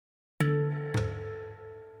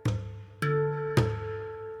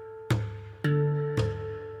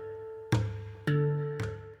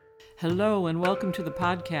Hello and welcome to the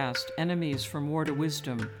podcast, Enemies from War to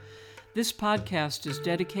Wisdom. This podcast is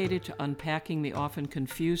dedicated to unpacking the often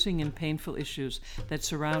confusing and painful issues that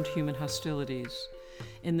surround human hostilities.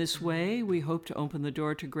 In this way, we hope to open the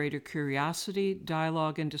door to greater curiosity,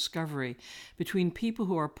 dialogue, and discovery between people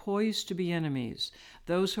who are poised to be enemies,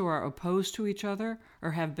 those who are opposed to each other or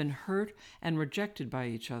have been hurt and rejected by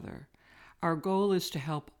each other. Our goal is to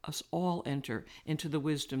help us all enter into the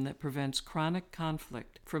wisdom that prevents chronic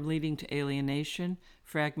conflict from leading to alienation,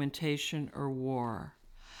 fragmentation, or war.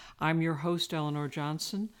 I'm your host, Eleanor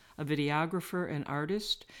Johnson, a videographer and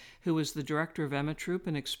artist who is the director of Emmetroupe,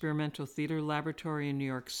 an experimental theater laboratory in New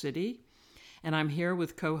York City. And I'm here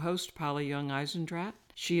with co-host Polly Young-Eisendrat.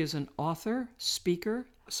 She is an author, speaker,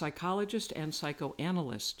 psychologist, and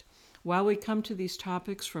psychoanalyst. While we come to these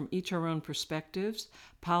topics from each our own perspectives,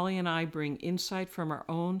 Polly and I bring insight from our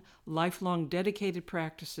own lifelong dedicated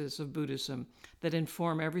practices of Buddhism that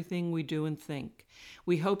inform everything we do and think.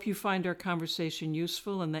 We hope you find our conversation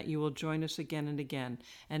useful and that you will join us again and again.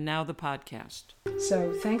 And now the podcast.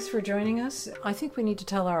 So thanks for joining us. I think we need to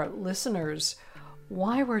tell our listeners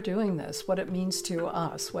why we're doing this, what it means to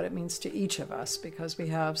us, what it means to each of us, because we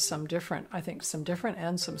have some different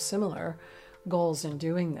and some similar goals in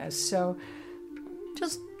doing this. So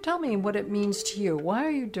just tell me what it means to you. Why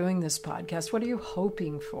are you doing this podcast? What are you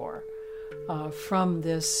hoping for from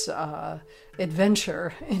this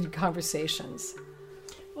adventure in conversations?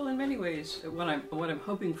 Well, in many ways, what I'm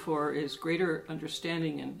hoping for is greater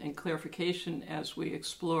understanding and clarification as we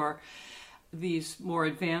explore these more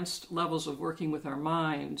advanced levels of working with our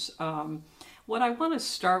minds. What I want to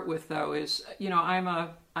start with, though, is,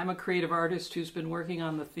 I'm a creative artist who's been working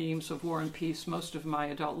on the themes of war and peace most of my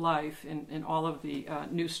adult life in all of the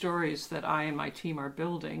new stories that I and my team are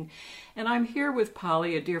building. And I'm here with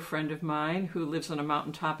Polly, a dear friend of mine who lives on a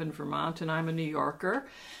mountaintop in Vermont, and I'm a New Yorker.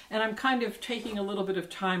 And I'm kind of taking a little bit of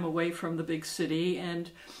time away from the big city.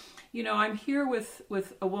 And, I'm here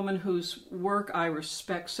with a woman whose work I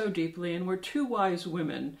respect so deeply, and we're two wise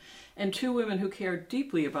women. And two women who care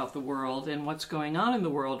deeply about the world and what's going on in the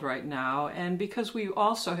world right now. And because we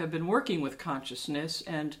also have been working with consciousness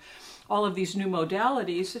and all of these new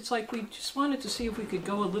modalities, it's like we just wanted to see if we could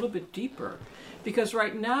go a little bit deeper. Because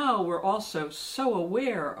right now we're also so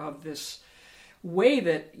aware of this way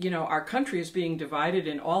that, our country is being divided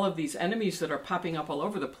and all of these enemies that are popping up all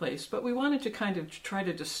over the place. But we wanted to kind of try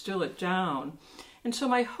to distill it down. And so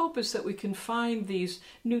my hope is that we can find these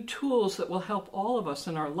new tools that will help all of us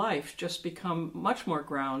in our life just become much more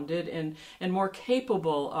grounded and more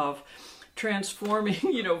capable of transforming,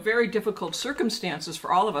 very difficult circumstances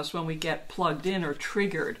for all of us when we get plugged in or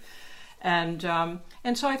triggered. And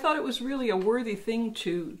so I thought it was really a worthy thing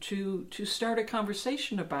to start a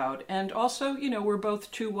conversation about. And also, we're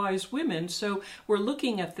both two wise women, so we're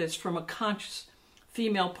looking at this from a conscious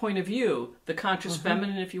female point of view, the conscious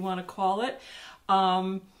feminine, if you want to call it.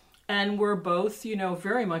 And we're both,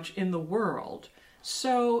 very much in the world.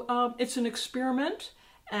 So it's an experiment,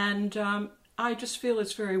 and I just feel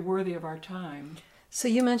it's very worthy of our time. So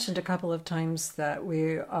you mentioned a couple of times that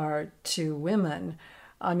we are two women.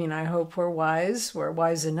 I mean, I hope we're wise. We're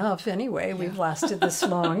wise enough anyway. Yeah. We've lasted this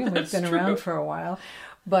long, and we've been around for a while.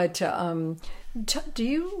 But do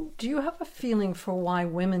you have a feeling for why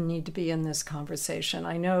women need to be in this conversation?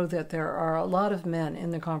 I know that there are a lot of men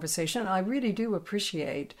in the conversation. I really do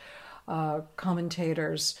appreciate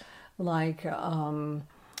commentators like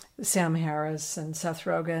Sam Harris and Seth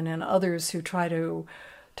Rogen and others who try to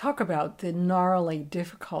talk about the gnarly,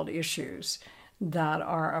 difficult issues that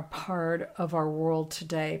are a part of our world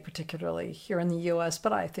today, particularly here in the U.S.,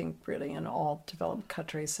 but I think really in all developed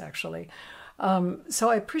countries, actually. So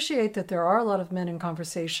I appreciate that there are a lot of men in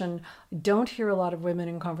conversation. I don't hear a lot of women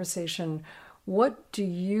in conversation. What do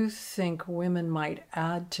you think women might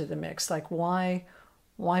add to the mix? Like, why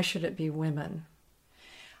should it be women?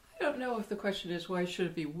 I don't know if the question is why should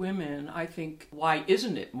it be women. I think why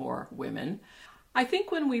isn't it more women? I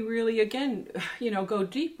think when we really, again, go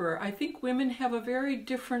deeper, I think women have a very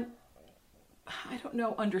different,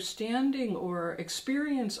 understanding or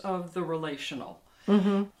experience of the relational.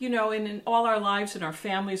 Mm-hmm. And in all our lives, in our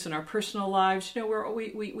families, in our personal lives,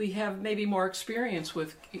 we have maybe more experience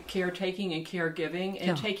with caretaking and caregiving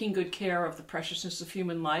and taking good care of the preciousness of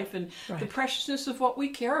human life and the preciousness of what we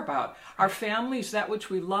care about. Our families, that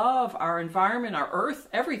which we love, our environment, our earth,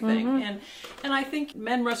 everything. Mm-hmm. And I think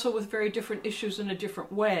men wrestle with very different issues in a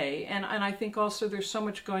different way. And I think also there's so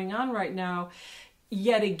much going on right now,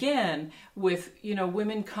 yet again, with,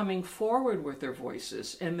 women coming forward with their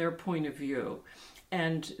voices and their point of view.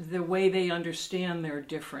 and the way they understand their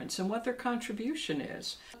difference and what their contribution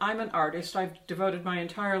is. I'm an artist. I've devoted my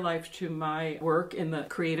entire life to my work in the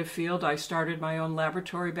creative field. I started my own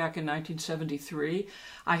laboratory back in 1973.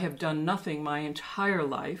 I have done nothing my entire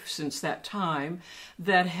life since that time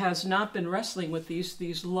that has not been wrestling with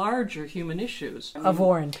these larger human issues. Of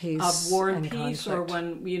war and peace. Of war and peace, conflict. or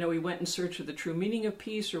when we went in search of the true meaning of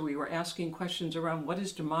peace, or we were asking questions around what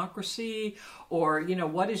is democracy, or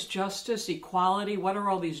what is justice, equality, what are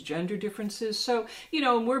all these gender differences. So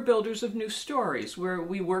and we're builders of new stories where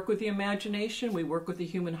we work with the imagination, we work with the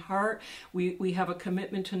human heart, we have a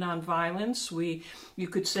commitment to nonviolence. You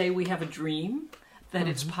could say we have a dream that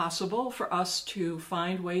it's possible for us to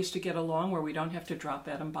find ways to get along where we don't have to drop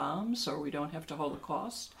atom bombs, or we don't have to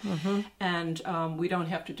Holocaust, and we don't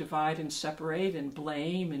have to divide and separate and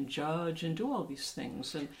blame and judge and do all these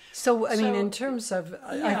things. And so I mean, in terms of,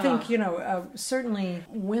 I think, certainly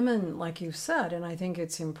women, like you said, and I think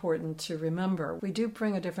it's important to remember, we do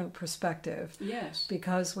bring a different perspective. Yes.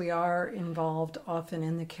 Because we are involved often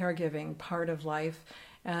in the caregiving part of life.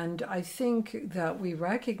 And I think that we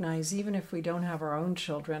recognize, even if we don't have our own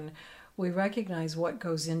children, we recognize what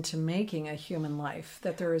goes into making a human life,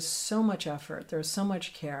 that there is so much effort, there's so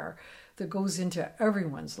much care that goes into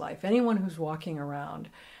everyone's life. Anyone who's walking around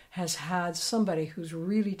has had somebody who's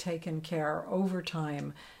really taken care over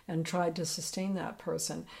time and tried to sustain that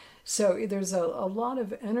person. So there's a lot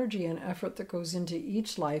of energy and effort that goes into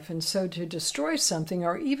each life. And so to destroy something,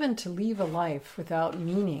 or even to leave a life without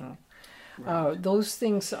meaning, those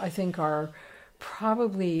things, I think, are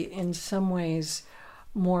probably in some ways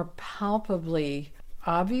more palpably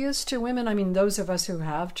obvious to women. I mean, those of us who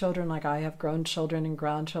have children, like I have grown children and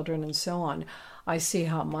grandchildren and so on, I see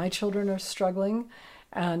how my children are struggling,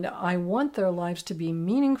 and I want their lives to be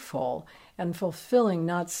meaningful and fulfilling,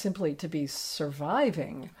 not simply to be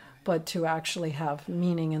surviving, but to actually have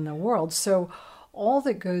meaning in the world. So all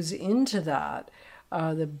that goes into that,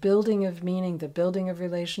 the building of meaning, the building of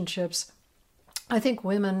relationships, I think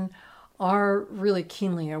women are really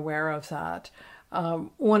keenly aware of that.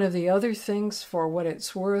 One of the other things, for what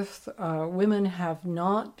it's worth, women have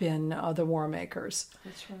not been the war makers.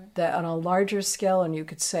 That's right. That on a larger scale, and you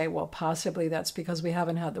could say, well, possibly that's because we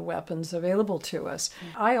haven't had the weapons available to us.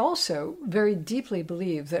 I also very deeply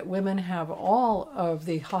believe that women have all of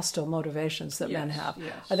the hostile motivations that men have.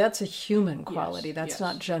 Yes. That's a human quality. That's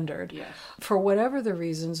not gendered. Yes. For whatever the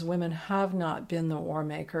reasons, women have not been the war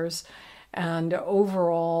makers. And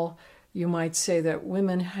overall, you might say that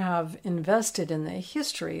women have invested in the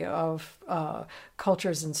history of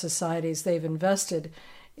cultures and societies. They've invested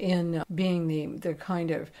in being the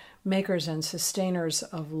kind of makers and sustainers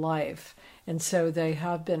of life. And so they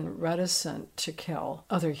have been reticent to kill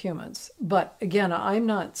other humans. But again, I'm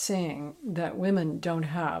not saying that women don't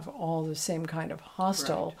have all the same kind of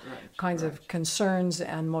hostile kinds of concerns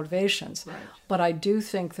and motivations. Right. But I do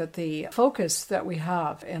think that the focus that we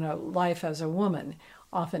have in a life as a woman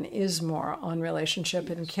often is more on relationship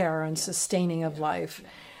and care and sustaining of life.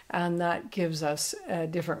 And that gives us a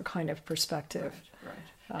different kind of perspective.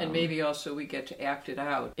 Right. And maybe also we get to act it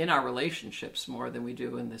out in our relationships more than we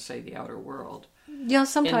do in the outer world. Yeah,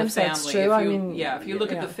 sometimes that's true. If you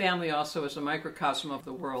look at the family also as a microcosm of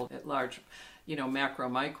the world at large, macro,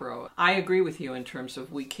 micro, I agree with you in terms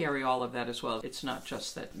of we carry all of that as well. It's not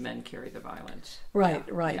just that men carry the violence. Right.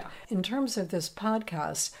 Yeah. In terms of this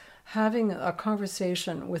podcast, having a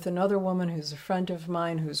conversation with another woman who's a friend of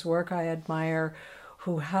mine, whose work I admire,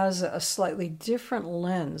 who has a slightly different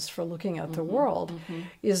lens for looking at the world,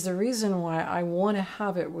 is the reason why I want to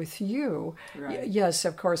have it with you. Right. Yes,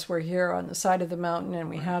 of course, we're here on the side of the mountain and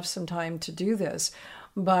we have some time to do this.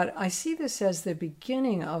 But I see this as the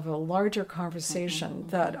beginning of a larger conversation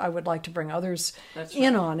that I would like to bring others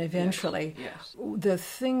in on eventually. Yes. The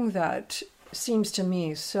thing that seems to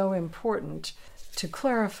me so important to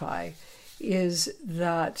clarify is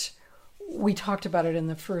that we talked about it in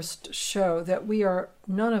the first show, that we are,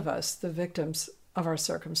 none of us, the victims of our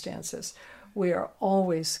circumstances. We are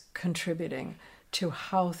always contributing to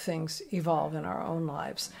how things evolve in our own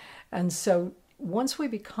lives. And so once we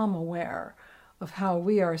become aware of how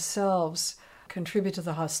we ourselves contribute to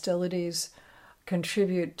the hostilities,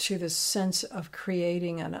 contribute to the sense of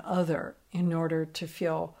creating an other in order to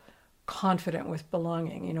feel confident with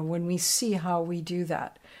belonging, when we see how we do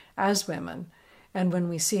that as women, and when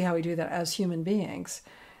we see how we do that as human beings,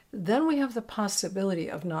 then we have the possibility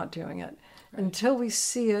of not doing it. Right. Until we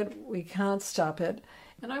see it, we can't stop it.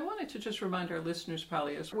 And I wanted to just remind our listeners,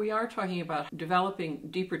 Polly, as we are talking about developing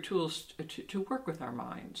deeper tools to work with our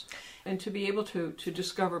minds and to be able to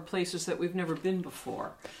discover places that we've never been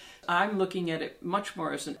before. I'm looking at it much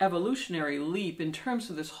more as an evolutionary leap in terms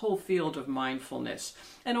of this whole field of mindfulness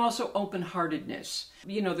and also open-heartedness.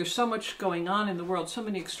 You know, there's so much going on in the world, so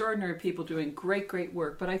many extraordinary people doing great, great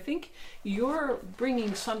work, but I think you're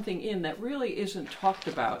bringing something in that really isn't talked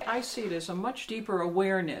about. I see it as a much deeper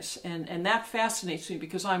awareness, and that fascinates me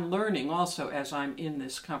because I'm learning also as I'm in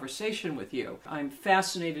this conversation with you. I'm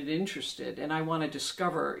fascinated, interested, and I want to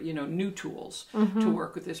discover, you know, new tools to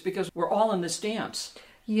work with this because we're all in this dance.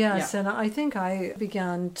 Yes, and I think I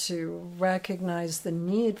began to recognize the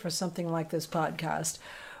need for something like this podcast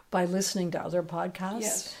by listening to other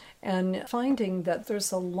podcasts and finding that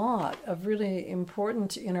there's a lot of really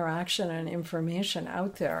important interaction and information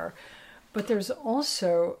out there. But there's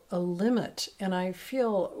also a limit, and I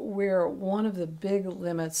feel where one of the big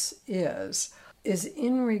limits is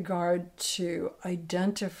in regard to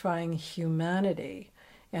identifying humanity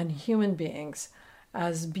and human beings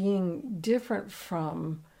as being different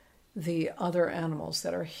from the other animals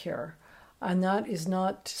that are here. And that is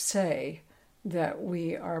not to say that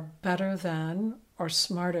we are better than or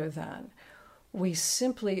smarter than. We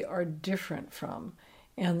simply are different from.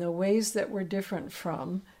 And the ways that we're different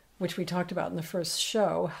from, which we talked about in the first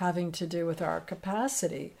show, having to do with our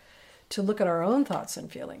capacity to look at our own thoughts and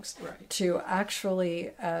feelings, to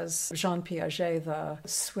actually, as Jean Piaget, the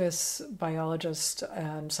Swiss biologist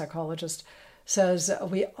and psychologist, says,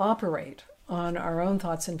 we operate on our own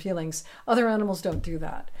thoughts and feelings. Other animals don't do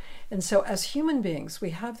that. And so as human beings,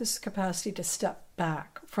 we have this capacity to step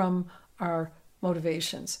back from our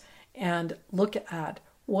motivations and look at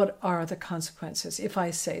what are the consequences if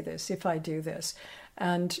I say this, if I do this,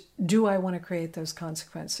 and do I want to create those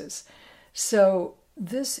consequences? So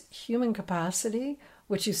this human capacity,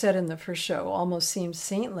 which you said in the first show almost seems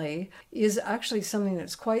saintly, is actually something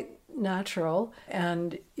that's quite natural.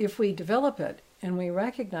 And if we develop it and we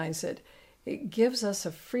recognize it, it gives us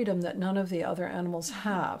a freedom that none of the other animals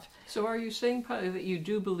have. So are you saying partly that you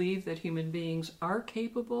do believe that human beings are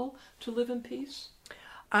capable to live in peace?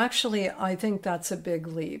 Actually, I think that's a big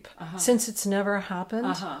leap. Since it's never happened,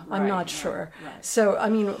 I'm not sure. So, I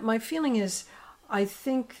mean, my feeling is, I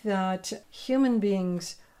think that human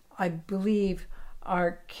beings, I believe,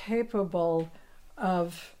 are capable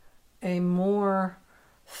of a more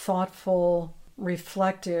thoughtful,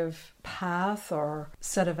 reflective path or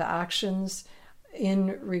set of actions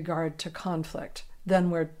in regard to conflict than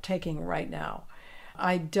we're taking right now.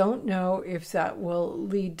 I don't know if that will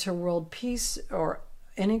lead to world peace or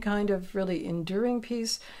any kind of really enduring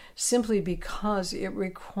peace, simply because it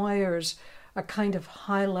requires a kind of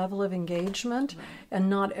high level of engagement, and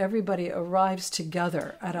not everybody arrives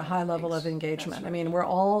together at a high level of engagement. I mean, we're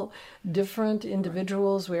all different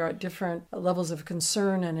individuals. We are at different levels of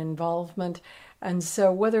concern and involvement. And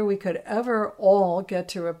so whether we could ever all get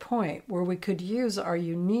to a point where we could use our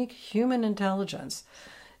unique human intelligence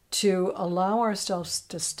to allow ourselves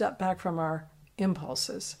to step back from our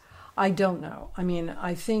impulses, I don't know. I mean,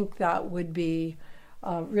 I think that would be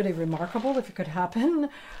really remarkable if it could happen.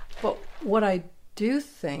 But what I do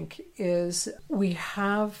think is we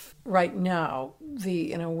have right now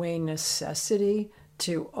the, in a way, necessity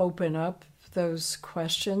to open up those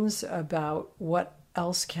questions about what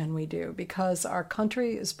else can we do, because our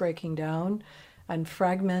country is breaking down and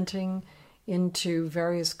fragmenting into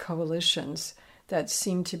various coalitions that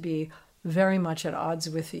seem to be very much at odds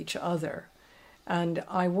with each other. And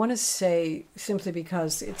I want to say, simply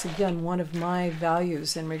because it's, again, one of my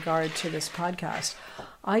values in regard to this podcast,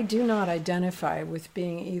 I do not identify with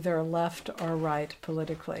being either left or right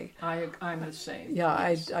politically. I'm the same. Yeah,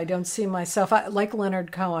 yes. I don't see myself, like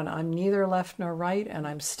Leonard Cohen, I'm neither left nor right, and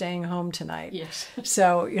I'm staying home tonight. Yes.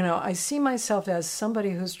 So, you know, I see myself as somebody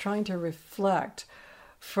who's trying to reflect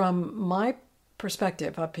from my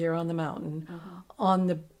perspective up here on the mountain on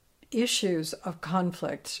the issues of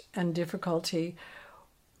conflict and difficulty,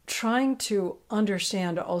 trying to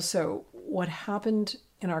understand also what happened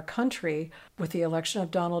in our country with the election of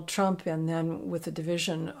Donald Trump, and then with the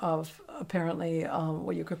division of apparently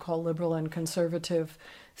what you could call liberal and conservative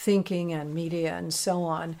thinking and media and so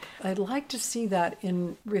on. I'd like to see that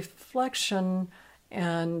in reflection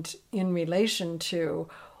and in relation to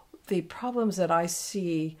the problems that I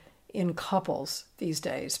see in couples these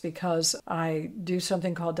days, because I do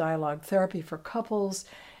something called dialogue therapy for couples,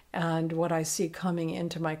 and what I see coming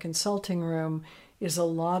into my consulting room is a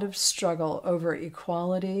lot of struggle over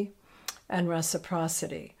equality and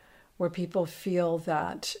reciprocity, where people feel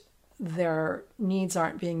that their needs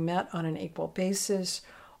aren't being met on an equal basis,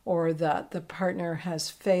 or that the partner has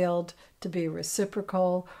failed to be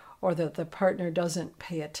reciprocal, or that the partner doesn't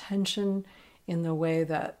pay attention in the way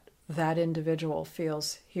that that individual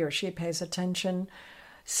feels he or she pays attention.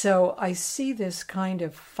 So I see this kind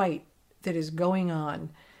of fight that is going on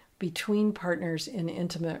between partners in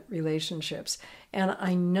intimate relationships, and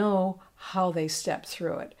I know how they step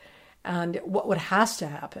through it and what has to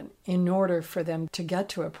happen in order for them to get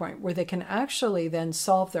to a point where they can actually then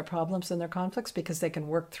solve their problems and their conflicts because they can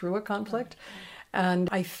work through a conflict. And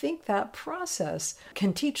I think that process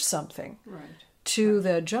can teach something to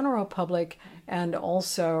the general public, and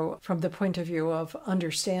also from the point of view of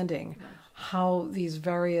understanding how these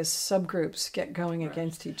various subgroups get going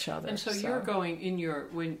against each other. And so you're going in your,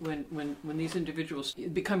 when these individuals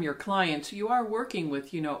become your clients, you are working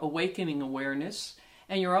with, awakening awareness,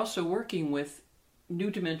 and you're also working with new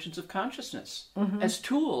dimensions of consciousness as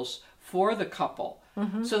tools for the couple,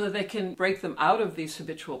 so that they can break them out of these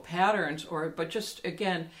habitual patterns, but just,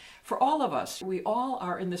 again, for all of us, we all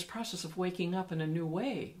are in this process of waking up in a new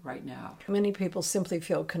way right now. Many people simply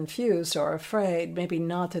feel confused or afraid, maybe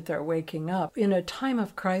not that they're waking up. In a time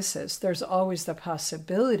of crisis, there's always the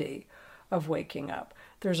possibility of waking up.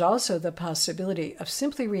 There's also the possibility of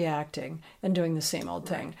simply reacting and doing the same old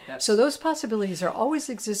thing. So those possibilities are always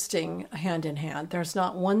existing hand in hand. There's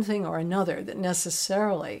not one thing or another that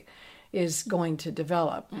necessarily is going to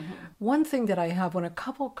develop. One thing that I have when a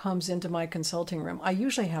couple comes into my consulting room, I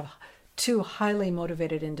usually have two highly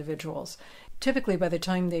motivated individuals. Typically, by the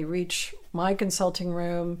time they reach my consulting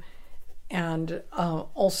room, and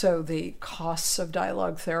also the costs of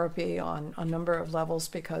dialogue therapy on a number of levels,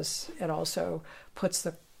 because it also puts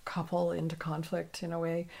the couple into conflict in a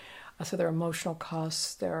way. So there are emotional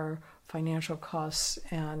costs, there are financial costs,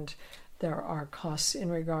 and there are costs in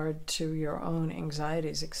regard to your own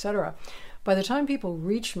anxieties, etc. By the time people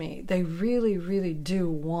reach me, they really, really do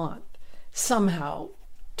want somehow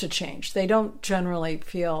to change. They don't generally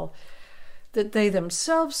feel that they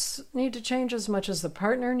themselves need to change as much as the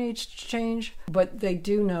partner needs to change, but they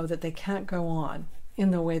do know that they can't go on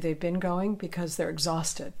in the way they've been going because they're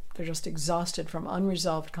exhausted. They're just exhausted from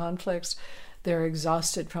unresolved conflicts. They're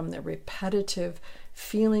exhausted from the repetitive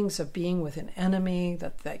feelings of being with an enemy,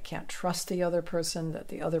 that they can't trust the other person, that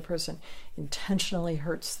the other person intentionally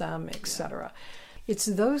hurts them, etc. It's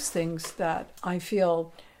those things that I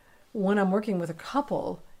feel when I'm working with a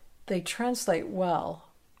couple, they translate well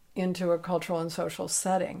into a cultural and social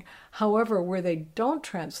setting. However, where they don't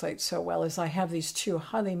translate so well is I have these two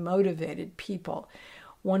highly motivated people.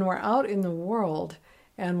 When we're out in the world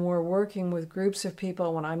and we're working with groups of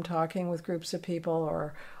people, when I'm talking with groups of people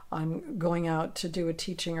or I'm going out to do a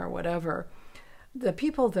teaching or whatever, the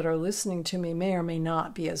people that are listening to me may or may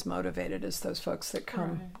not be as motivated as those folks that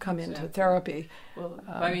come into therapy. Well,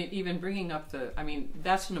 even bringing up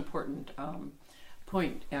that's an important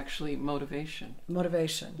point, actually, motivation.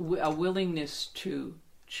 A willingness to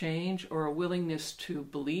change, or a willingness to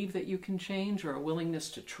believe that you can change, or a willingness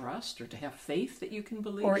to trust or to have faith that you can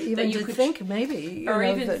believe, or even that you to could think maybe, or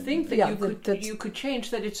even think that you could change.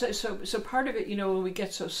 That it's so part of it. When we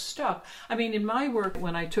get so stuck. In my work,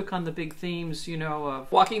 when I took on the big themes, of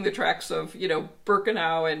walking the tracks of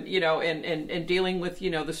Birkenau, and dealing with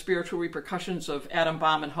the spiritual repercussions of atom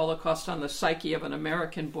bomb and Holocaust on the psyche of an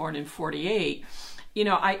American born in '48.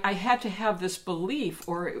 I had to have this belief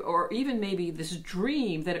or even maybe this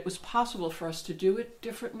dream that it was possible for us to do it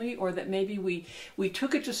differently, or that maybe we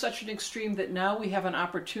took it to such an extreme that now we have an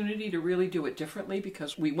opportunity to really do it differently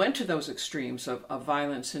because we went to those extremes of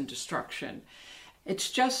violence and destruction. It's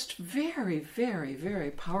just very, very,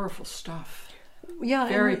 very powerful stuff. Yeah,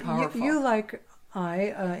 very powerful. You like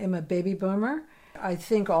I am a baby boomer. I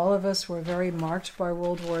think all of us were very marked by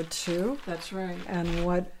World War II. That's right. And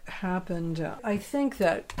what happened. I think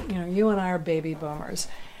that, you and I are baby boomers.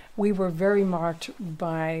 We were very marked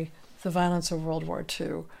by the violence of World War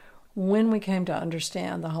II. When we came to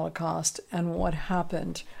understand the Holocaust and what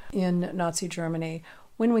happened in Nazi Germany,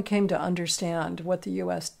 when we came to understand what the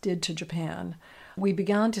U.S. did to Japan, we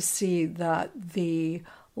began to see that the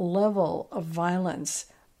level of violence,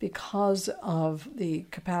 because of the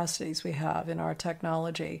capacities we have in our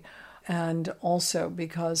technology, and also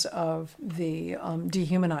because of the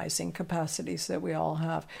dehumanizing capacities that we all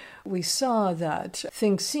have, we saw that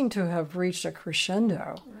things seem to have reached a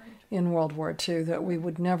crescendo in World War II that we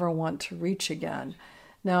would never want to reach again.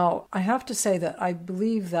 Now, I have to say that I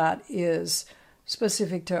believe that is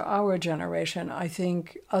specific to our generation. I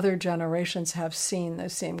think other generations have seen the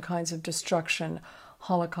same kinds of destruction,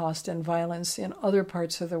 Holocaust and violence in other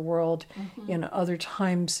parts of the world, in other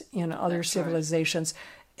times, in other civilizations.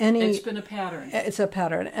 It's been a pattern. It's a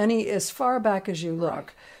pattern. As far back as you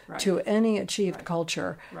look to any achieved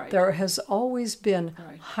culture, there has always been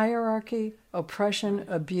hierarchy, oppression,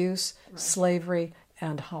 abuse, slavery,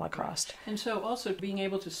 and Holocaust. And so also being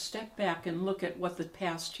able to step back and look at what the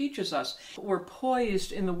past teaches us. We're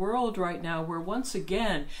poised in the world right now where once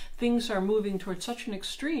again things are moving towards such an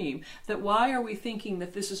extreme that why are we thinking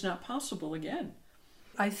that this is not possible again?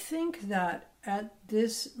 I think that at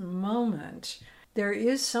this moment there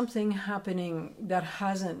is something happening that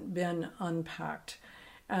hasn't been unpacked.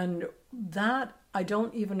 And that, I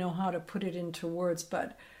don't even know how to put it into words,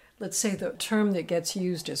 but let's say the term that gets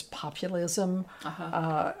used is populism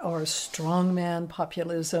or strongman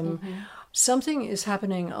populism. Something is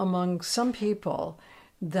happening among some people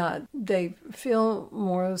that they feel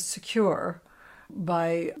more secure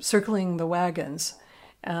by circling the wagons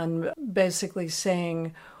and basically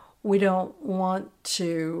saying, we don't want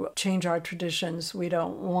to change our traditions. We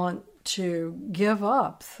don't want to give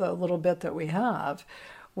up the little bit that we have.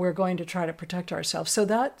 We're going to try to protect ourselves. So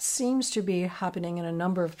that seems to be happening in a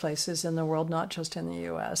number of places in the world, not just in the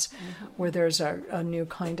U.S., where there's a new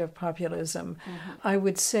kind of populism. I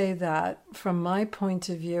would say that from my point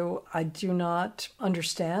of view, I do not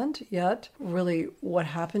understand yet really what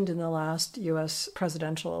happened in the last U.S.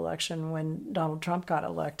 presidential election when Donald Trump got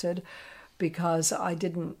elected, because I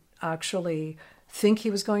didn't actually think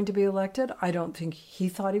he was going to be elected. I don't think he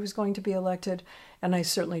thought he was going to be elected. And I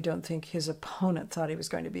certainly don't think his opponent thought he was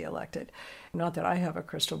going to be elected. Not that I have a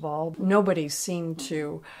crystal ball. Nobody seemed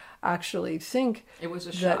to actually think it was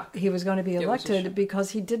a that shock. He was going to be elected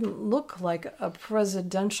because he didn't look like a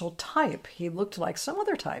presidential type. He looked like some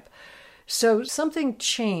other type. So something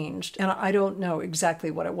changed, and I don't know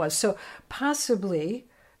exactly what it was. So possibly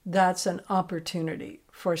that's an opportunity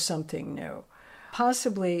for something new.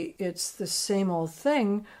 Possibly it's the same old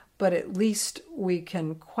thing, but at least we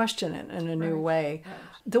can question it in a new way. Right.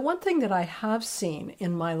 The one thing that I have seen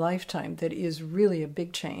in my lifetime that is really a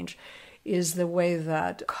big change is the way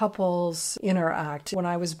that couples interact. When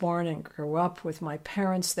I was born and grew up with my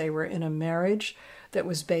parents, they were in a marriage that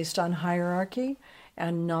was based on hierarchy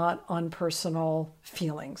and not on personal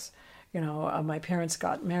feelings. You know, my parents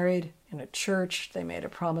got married in a church. They made a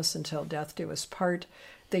promise until death do us part.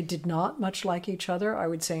 They did not much like each other. I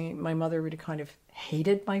would say my mother really kind of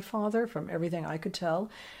hated my father from everything I could tell.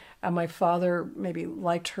 And my father maybe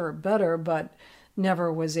liked her better, but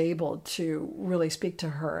never was able to really speak to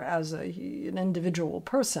her as an individual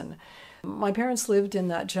person. My parents lived in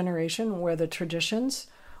that generation where the traditions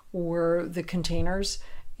were the containers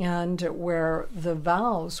and where the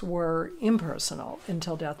vows were impersonal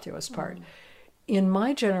until death do us part. In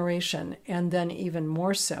my generation, and then even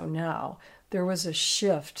more so now, there was a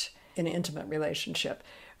shift in intimate relationship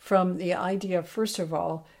from the idea, first of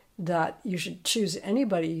all, that you should choose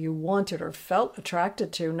anybody you wanted or felt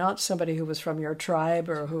attracted to, not somebody who was from your tribe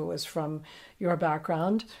or who was from your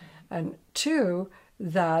background. And two,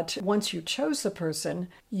 that once you chose the person,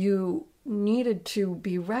 you needed to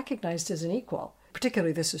be recognized as an equal.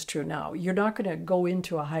 Particularly, this is true now. You're not going to go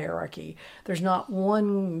into a hierarchy. There's not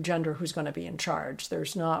one gender who's going to be in charge.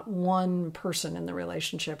 There's not one person in the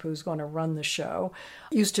relationship who's going to run the show.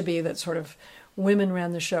 It used to be that sort of women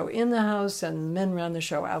ran the show in the house and men ran the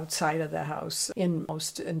show outside of the house in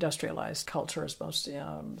most industrialized cultures, most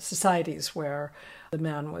societies where the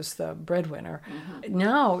man was the breadwinner.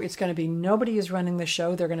 Now it's going to be nobody is running the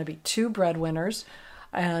show. There are going to be two breadwinners,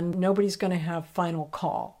 and nobody's going to have final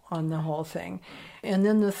call on the whole thing. And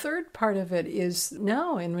then the third part of it is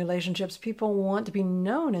now in relationships, people want to be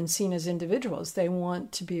known and seen as individuals. They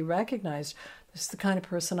want to be recognized. This is the kind of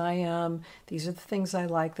person I am. These are the things I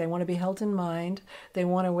like. They want to be held in mind. They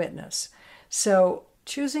want to witness. So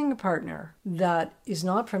choosing a partner that is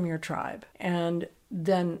not from your tribe and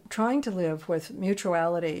then trying to live with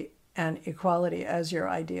mutuality and equality as your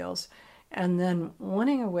ideals, and then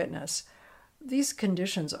wanting a witness, these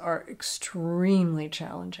conditions are extremely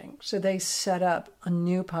challenging. So they set up a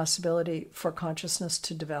new possibility for consciousness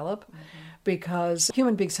to develop because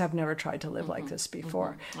human beings have never tried to live like this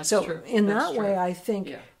before. So true. In that way, I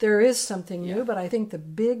think there is something new, but I think the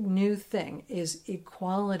big new thing is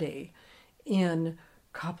equality in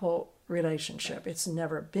couple relationship. It's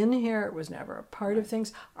never been here. It was never a part of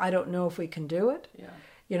things. I don't know if we can do it.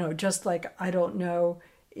 You know, just like I don't know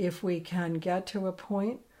if we can get to a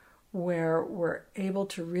point where we're able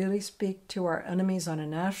to really speak to our enemies on a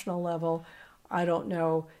national level. I don't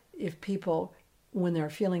know if people, when they're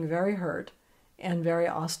feeling very hurt and very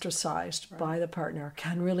ostracized by the partner,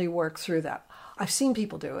 can really work through that. I've seen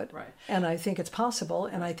people do it, and I think it's possible,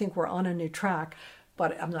 and I think we're on a new track,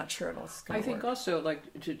 but I'm not sure it's going to work. I think also,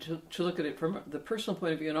 like, to look at it from the personal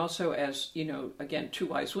point of view, and also as, you know, again, two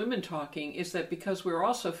wise women talking, is that because we're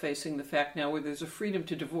also facing the fact now where there's a freedom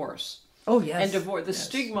to divorce. Oh, yes. And divorce, the Yes.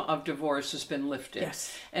 stigma of divorce has been lifted.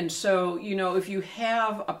 Yes. And so, if you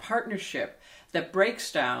have a partnership that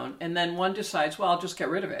breaks down and then one decides, well, I'll just get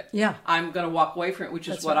rid of it. Yeah. I'm going to walk away from it, which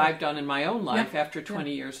is That's what right. I've done in my own life Yeah. after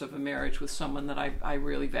 20 years of a marriage with someone that I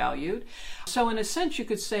really valued. So in a sense, you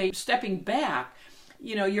could say, stepping back,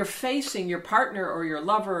 you're facing your partner or your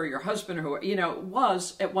lover or your husband or who,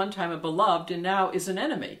 was at one time a beloved and now is an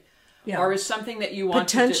enemy. Yeah. Or is something that you want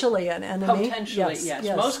Potentially an enemy. Potentially, yes.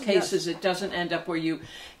 Most cases, it doesn't end up where you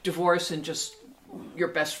divorce and just your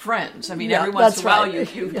best friends. I mean, Yeah, every once that's in a while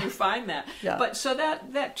right. you find that. Yeah. But so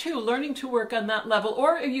that too, learning to work on that level,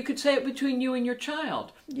 or you could say it between you and your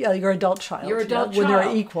child. Yeah, your adult child. Your adult when they're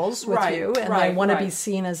child. equals with Right, you, and right, they want to be right.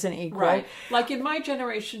 seen as an equal. Right. Like in my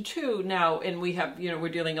generation too now, and we have, we're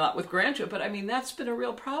dealing a lot with grandchildren, but I mean, that's been a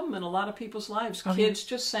real problem in a lot of people's lives. Kids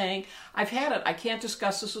just saying, I've had it. I can't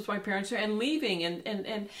discuss this with my parents, and leaving.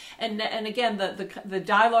 And again, the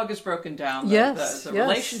dialogue is broken down. The Yes, the yes.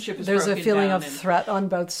 relationship is There's broken down. a feeling of and- threat on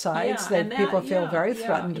both sides. Yeah, That and that- people feel yeah, very yeah,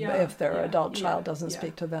 threatened yeah, if their yeah, adult yeah, child doesn't yeah.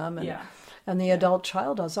 speak to them. And, Yeah. and the adult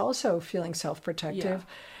child is also feeling self-protective.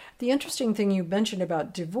 The interesting thing you mentioned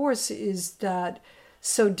about divorce is that,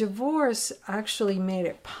 so divorce actually made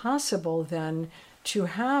it possible then to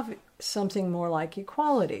have something more like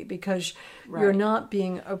equality, because you're Right. not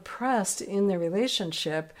being oppressed in the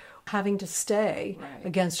relationship, having to stay Right.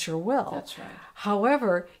 against your will. That's right.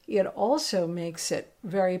 However, it also makes it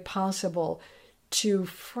very possible to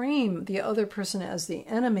frame the other person as the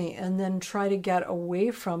enemy and then try to get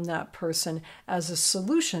away from that person as a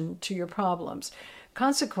solution to your problems.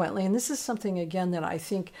 Consequently, and this is something again that I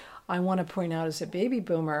think I want to point out as a baby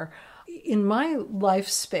boomer, in my life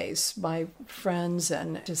space, my friends,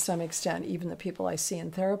 and to some extent even the people I see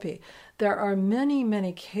in therapy, there are many,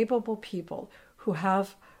 many capable people who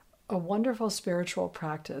have a wonderful spiritual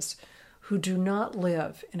practice who do not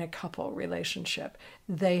live in a couple relationship.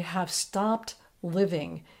 They have stopped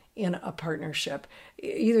living in a partnership.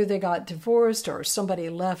 Either they got divorced, or somebody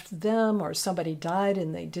left them, or somebody died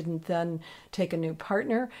and they didn't then take a new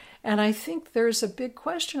partner. And I think there's a big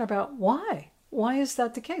question about why. Why is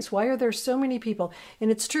that the case? Why are there so many people? And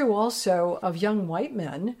it's true also of young white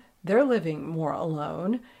men. They're living more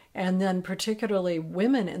alone. And then particularly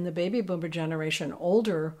women in the baby boomer generation,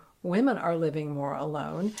 older women are living more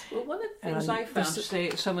alone. Well, one of the things And I found, say,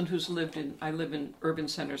 someone who's I live in urban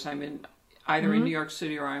centers. I'm in either in New York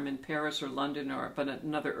City, or I'm in Paris or London, but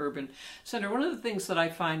another urban center. One of the things that I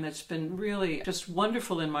find that's been really just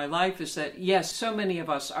wonderful in my life is that, yes, so many of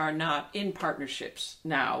us are not in partnerships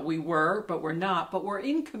now. We were, but we're not. But we're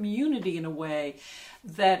in community in a way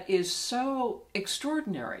that is so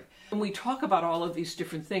extraordinary. When we talk about all of these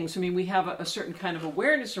different things, I mean, we have a certain kind of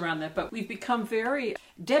awareness around that, but we've become very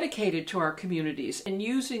dedicated to our communities and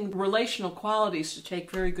using relational qualities to take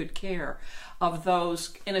very good care of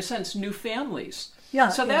those, in a sense, new families. Yeah,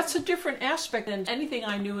 So yeah. that's a different aspect than anything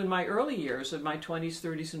I knew in my early years, of my 20s,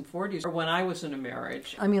 30s, and 40s, or when I was in a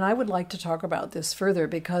marriage. I mean, I would like to talk about this further,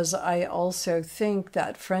 because I also think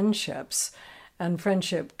that friendships and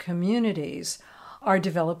friendship communities are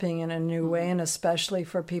developing in a new way, and especially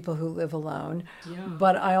for people who live alone. Yeah.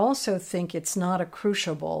 But I also think it's not a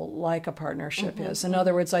crucible like a partnership is. In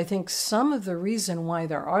other words, I think some of the reason why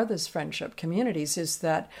there are these friendship communities is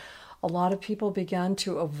that a lot of people began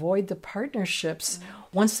to avoid the partnerships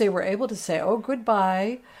once they were able to say, oh,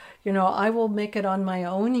 goodbye, I will make it on my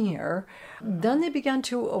own here. Then they began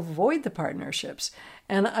to avoid the partnerships.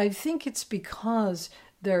 And I think it's because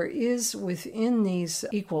there is within these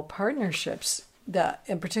equal partnerships that,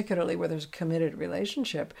 and particularly where there's a committed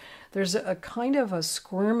relationship, there's a kind of a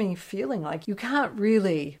squirmy feeling like you can't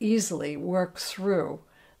really easily work through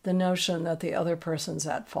the notion that the other person's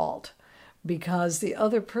at fault, because the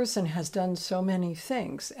other person has done so many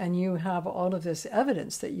things and you have all of this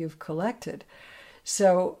evidence that you've collected.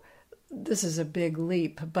 So this is a big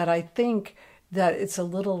leap, but I think that it's a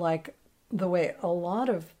little like the way a lot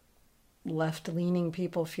of left-leaning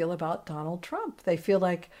people feel about Donald Trump. They feel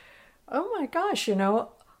like, oh my gosh,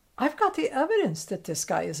 I've got the evidence that this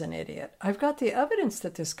guy is an idiot. I've got the evidence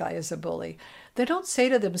that this guy is a bully. They don't say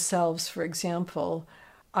to themselves, for example,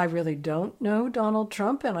 I really don't know Donald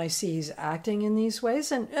Trump and I see he's acting in these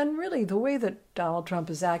ways. And really the way that Donald Trump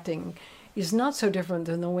is acting is not so different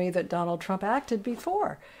than the way that Donald Trump acted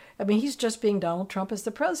before. I mean, he's just being Donald Trump as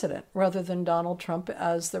the president rather than Donald Trump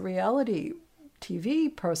as the reality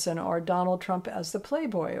TV person, or Donald Trump as the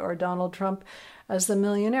playboy, or Donald Trump as the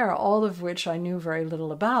millionaire, all of which I knew very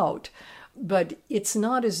little about. But it's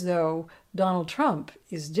not as though Donald Trump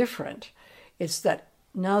is different. It's that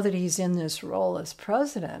now that he's in this role as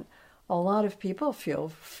president, a lot of people feel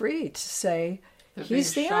free to say, They're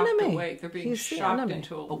he's being the shocked enemy. awake. They're being He's the shocked enemy.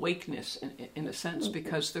 into awakeness in a sense,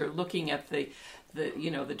 because they're looking at the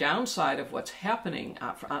the downside of what's happening,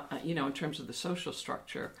 in terms of the social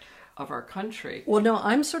structure of our country. Well, no,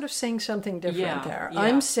 I'm sort of saying something different there. Yeah.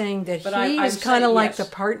 I'm saying that But he I'm is kind of saying, like yes. the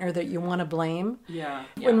partner that you want to blame. Yeah.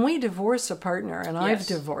 When we divorce a partner, and I've Yes.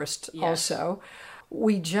 divorced Yes. also,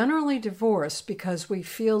 we generally divorce because we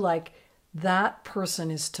feel like that person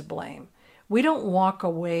is to blame. We don't walk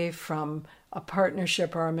away from a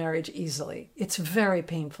partnership or a marriage easily. It's very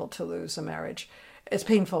painful to lose a marriage. It's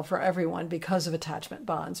painful for everyone because of attachment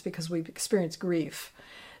bonds, because we've experienced grief.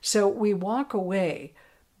 So we walk away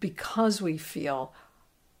because we feel,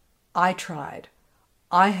 I tried,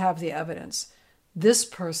 I have the evidence, this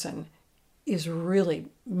person is really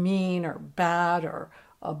mean or bad or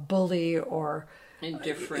a bully or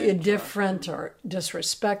indifferent or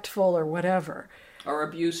disrespectful or whatever. Or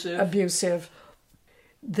abusive.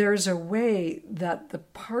 There's a way that the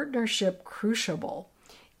partnership crucible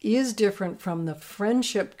is different from the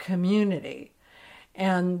friendship community,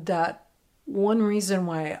 and that one reason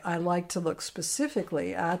why I like to look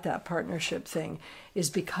specifically at that partnership thing is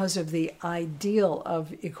because of the ideal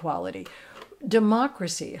of equality.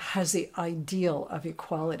 Democracy has the ideal of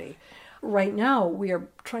equality. Right now, we are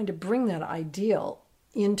trying to bring that ideal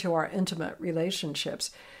into our intimate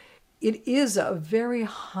relationships. It is a very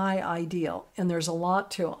high ideal, and there's a lot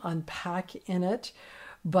to unpack in it.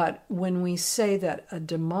 But when we say that a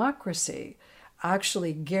democracy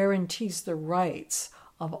actually guarantees the rights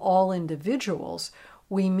of all individuals,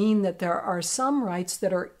 we mean that there are some rights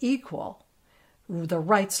that are equal. The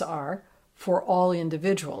rights are for all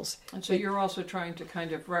individuals. And so you're also trying to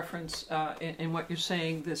kind of reference in what you're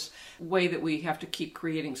saying, this way that we have to keep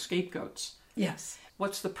creating scapegoats. Yes.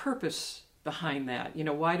 What's the purpose behind that?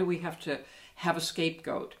 Why do we have to have a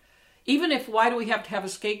scapegoat? Why do we have to have a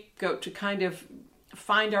scapegoat to kind of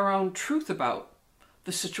find our own truth about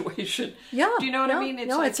the situation? Yeah. Do you know what I mean?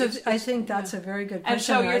 I think that's a very good question. And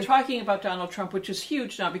so you're talking about Donald Trump, which is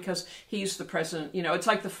huge now because he's the president. It's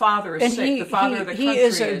like the father is sick. The father of the country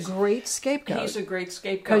is a great scapegoat. He's a great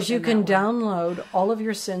scapegoat. Because you can download all of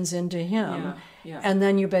your sins into him, and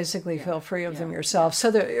then you basically feel free of them yourself. So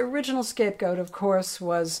the original scapegoat, of course,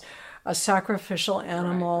 was a sacrificial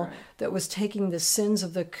animal that was taking the sins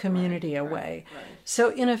of the community away. Right. So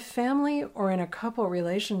in a family or in a couple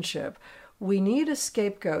relationship, we need a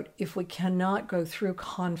scapegoat if we cannot go through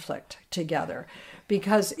conflict together.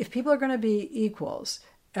 Because if people are going to be equals,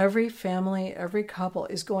 every family, every couple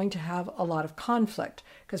is going to have a lot of conflict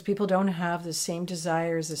because people don't have the same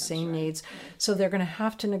desires, the same needs. So they're going to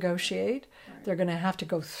have to negotiate. They're going to have to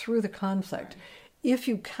go through the conflict. If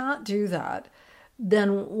you can't do that,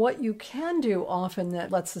 then what you can do often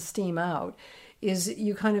that lets the steam out is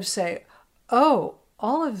you kind of say, oh,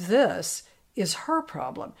 all of this is her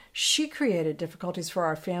problem. She created difficulties for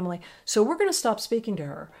our family, so we're going to stop speaking to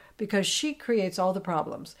her because she creates all the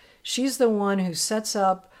problems. She's the one who sets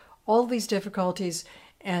up all these difficulties,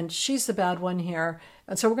 and she's the bad one here,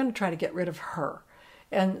 and so we're going to try to get rid of her.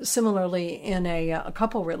 And similarly, in a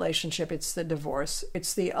couple relationship, it's the divorce.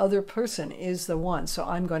 It's the other person is the one, so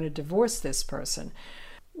I'm going to divorce this person.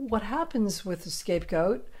 What happens with the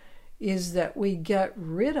scapegoat is that we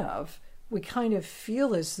kind of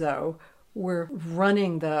feel as though we're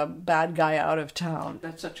running the bad guy out of town.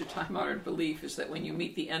 That's such a time-honored belief, is that when you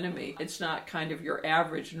meet the enemy, it's not kind of your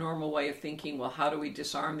average normal way of thinking, well, how do we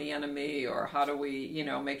disarm the enemy, or how do we,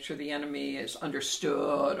 make sure the enemy is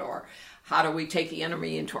understood, or how do we take the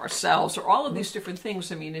enemy into ourselves, or all of these different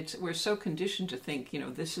things. I mean, we're so conditioned to think,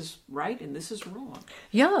 this is right and this is wrong.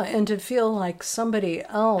 Yeah, and to feel like somebody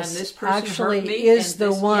else and this person actually is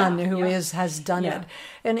the one who has done it.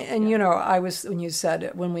 And I was, when you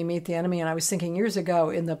said when we meet the enemy, and I was thinking years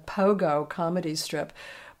ago in the Pogo comedy strip,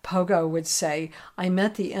 Pogo would say, I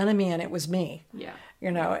met the enemy and it was me. Yeah.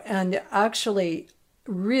 And actually,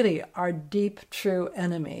 really, our deep, true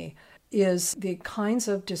enemy is the kinds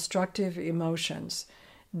of destructive emotions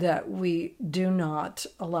that we do not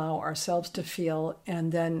allow ourselves to feel,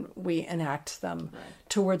 and then we enact them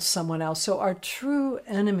towards someone else. So our true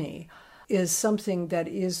enemy is something that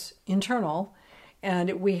is internal,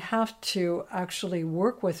 and we have to actually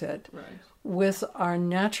work with it with our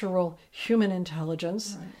natural human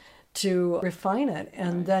intelligence to refine it,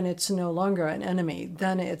 and then it's no longer an enemy.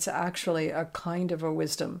 Then it's actually a kind of a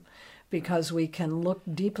wisdom, because we can look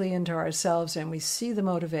deeply into ourselves and we see the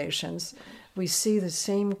motivations. We see the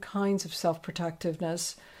same kinds of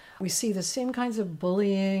self-protectiveness. We see the same kinds of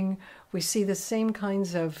bullying. We see the same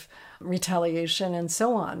kinds of retaliation and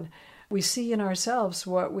so on. We see in ourselves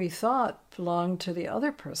what we thought belonged to the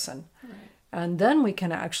other person. And then we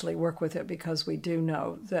can actually work with it because we do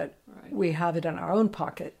know that we have it in our own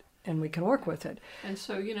pocket and we can work with it. And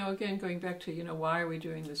so, again, going back to, why are we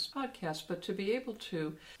doing this podcast? But to be able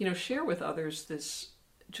to, share with others this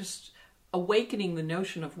just awakening the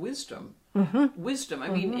notion of wisdom. Wisdom. I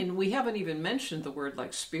mean, and we haven't even mentioned the word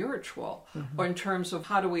like spiritual, or in terms of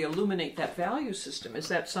how do we illuminate that value system? Is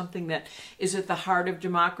that something that is at the heart of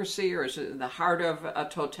democracy, or is it in the heart of a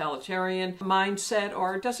totalitarian mindset,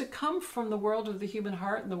 or does it come from the world of the human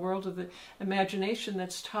heart and the world of the imagination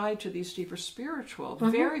that's tied to these deeper spiritual,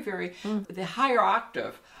 very, very, the higher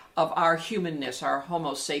octave of our humanness, our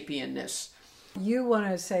Homo sapienness? You want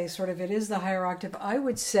to say sort of it is the higher octave. I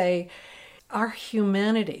would say our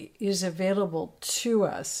humanity is available to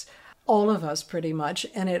us, all of us pretty much,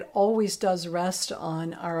 and it always does rest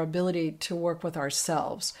on our ability to work with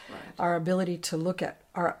ourselves, our ability to look at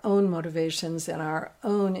our own motivations and our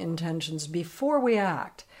own intentions before we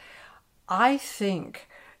act. I think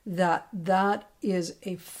that that is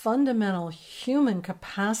a fundamental human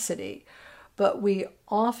capacity, but we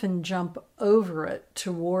often jump over it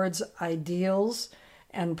towards ideals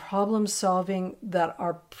and problem solving that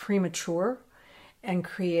are premature and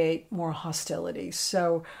create more hostility.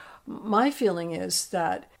 So my feeling is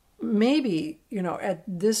that maybe, at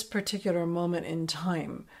this particular moment in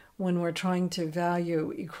time, when we're trying to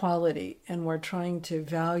value equality and we're trying to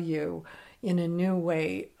value in a new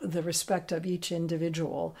way the respect of each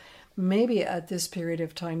individual, maybe at this period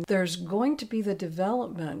of time, there's going to be the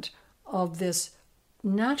development of this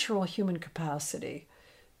natural human capacity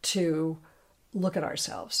to look at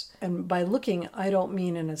ourselves. And by looking, I don't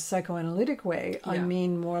mean in a psychoanalytic way. I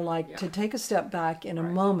mean more like to take a step back in a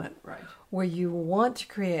moment where you want to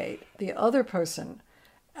create the other person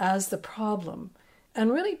as the problem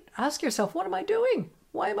and really ask yourself, what am I doing?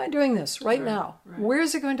 Why am I doing this right now? Where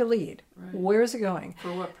is it going to lead? Where is it going?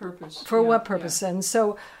 For what purpose? For what purpose? And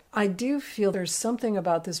so I do feel there's something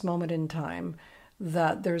about this moment in time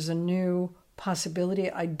that there's a new possibility.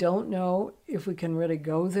 I don't know if we can really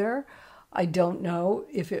go there. I don't know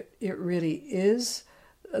if it really is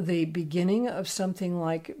the beginning of something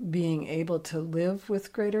like being able to live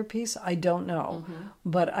with greater peace. I don't know.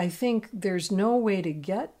 But I think there's no way to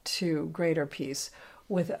get to greater peace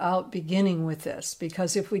without beginning with this.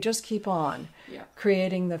 Because if we just keep on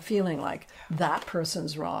creating the feeling like that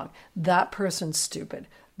person's wrong, that person's stupid,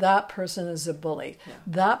 that person is a bully,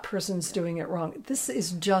 that person's doing it wrong, this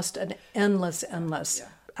is just an endless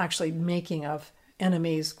actually making of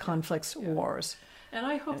enemies, conflicts, wars. And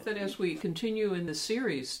I hope that as we continue in the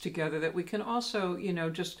series together, that we can also,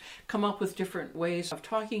 just come up with different ways of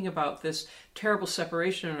talking about this terrible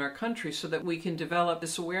separation in our country so that we can develop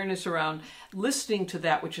this awareness around listening to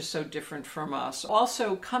that which is so different from us.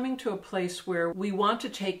 Also coming to a place where we want to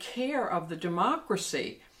take care of the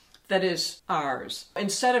democracy that is ours,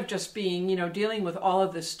 instead of just being, dealing with all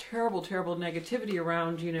of this terrible, terrible negativity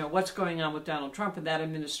around, what's going on with Donald Trump and that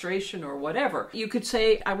administration or whatever. You could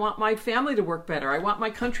say, I want my family to work better. I want my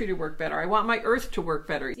country to work better. I want my earth to work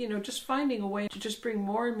better. Just finding a way to just bring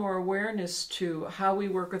more and more awareness to how we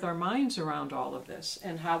work with our minds around all of this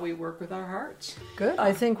and how we work with our hearts. Good.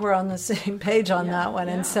 I think we're on the same page on that one.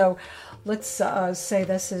 And so let's say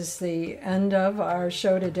this is the end of our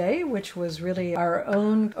show today, which was really our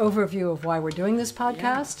own overview of why we're doing this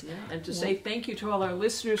podcast. And to say thank you to all our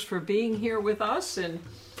listeners for being here with us. And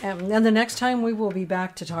then the next time we will be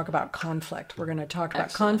back to talk about conflict. We're going to talk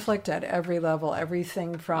about conflict at every level,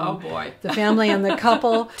 everything from the family and the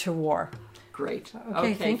couple to war. Great.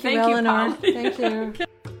 Okay, thank you, Eleanor. Thank you.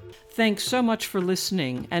 Thanks so much for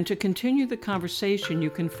listening. And to continue the conversation, you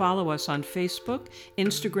can follow us on Facebook,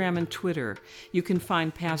 Instagram, and Twitter. You can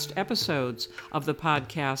find past episodes of the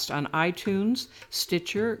podcast on iTunes,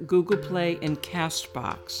 Stitcher, Google Play, and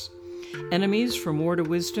CastBox. Enemies from War to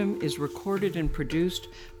Wisdom is recorded and produced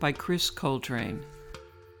by Chris Coltrane.